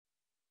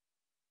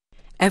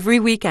Every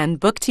weekend,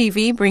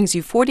 BookTV brings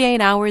you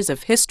 48 hours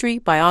of history,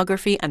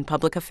 biography, and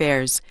public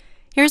affairs.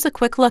 Here's a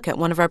quick look at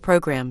one of our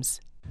programs.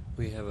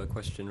 We have a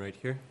question right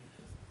here,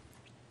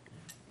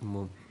 and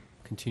we'll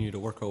continue to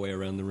work our way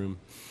around the room.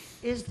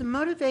 Is the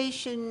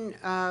motivation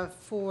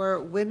for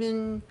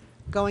women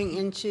going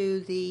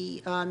into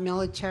the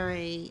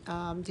military,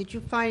 did you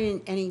find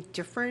it any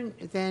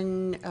different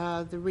than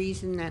the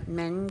reason that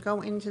men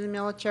go into the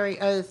military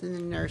other than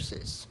the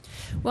nurses?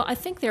 Well, I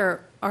think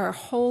there are a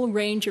whole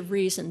range of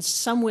reasons.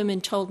 Some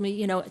women told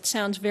me, it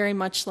sounds very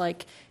much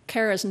like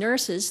Kara's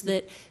nurses,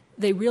 that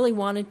they really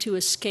wanted to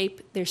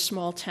escape their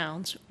small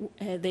towns.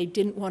 They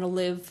didn't want to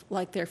live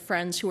like their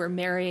friends who were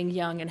marrying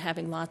young and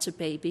having lots of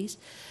babies.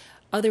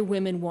 Other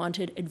women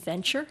wanted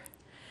adventure.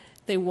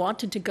 They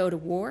wanted to go to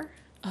war.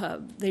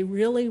 They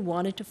really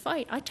wanted to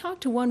fight. I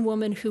talked to one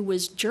woman who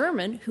was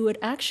German who had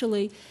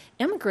actually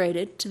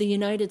emigrated to the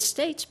United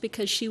States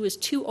because she was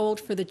too old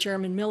for the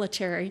German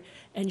military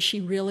and she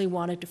really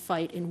wanted to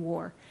fight in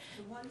war.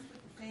 The ones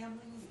with the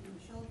families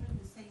and children,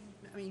 the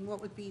same, what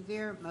would be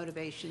their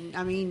motivation?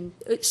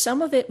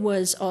 Some of it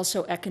was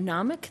also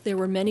economic. There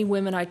were many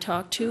women I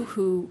talked to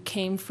who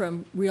came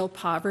from real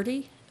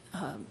poverty.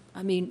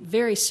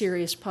 Very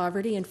serious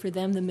poverty, and for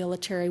them the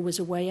military was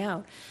a way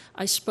out.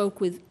 I spoke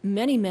with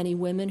many, many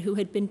women who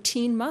had been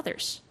teen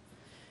mothers,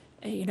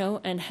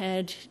 and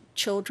had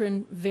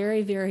children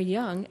very, very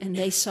young, and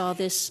they saw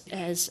this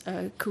as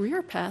a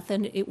career path,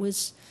 and it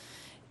was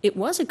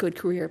a good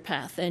career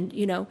path. And,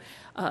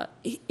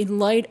 in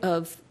light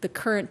of the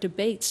current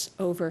debates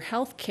over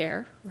health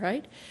care,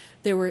 right,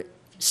 there were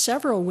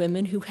several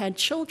women who had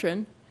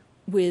children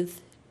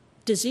with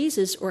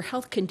diseases or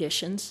health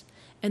conditions,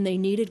 and they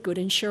needed good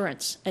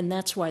insurance, and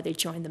that's why they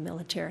joined the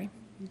military.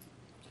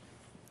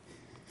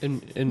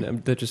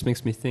 And that just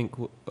makes me think,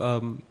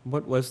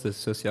 what was the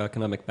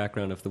socioeconomic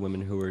background of the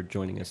women who were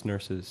joining as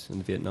nurses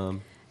in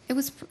Vietnam? It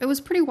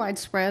was pretty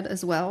widespread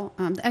as well.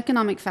 The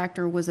economic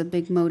factor was a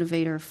big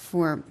motivator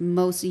for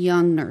most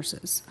young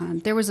nurses.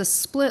 There was a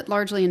split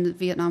largely in the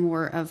Vietnam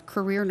War of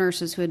career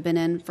nurses who had been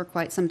in for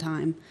quite some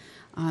time.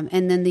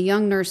 And then the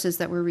young nurses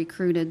that were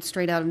recruited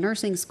straight out of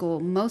nursing school,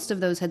 most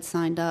of those had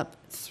signed up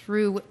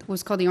through what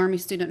was called the Army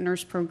Student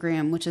Nurse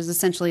Program, which is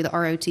essentially the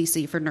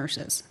ROTC for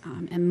nurses.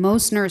 And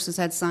most nurses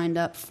had signed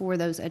up for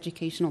those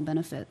educational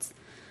benefits.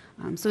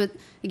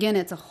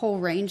 It's a whole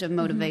range of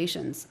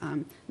motivations.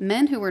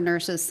 Men who were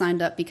nurses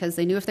signed up because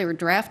they knew if they were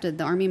drafted,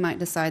 the Army might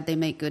decide they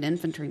make good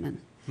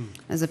infantrymen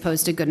as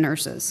opposed to good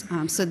nurses.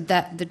 So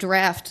that the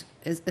draft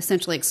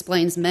essentially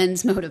explains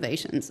men's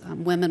motivations.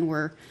 Women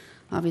were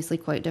obviously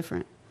quite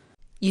different.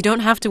 You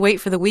don't have to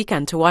wait for the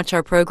weekend to watch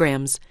our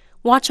programs.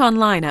 Watch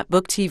online at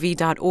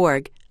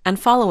booktv.org and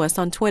follow us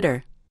on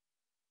Twitter.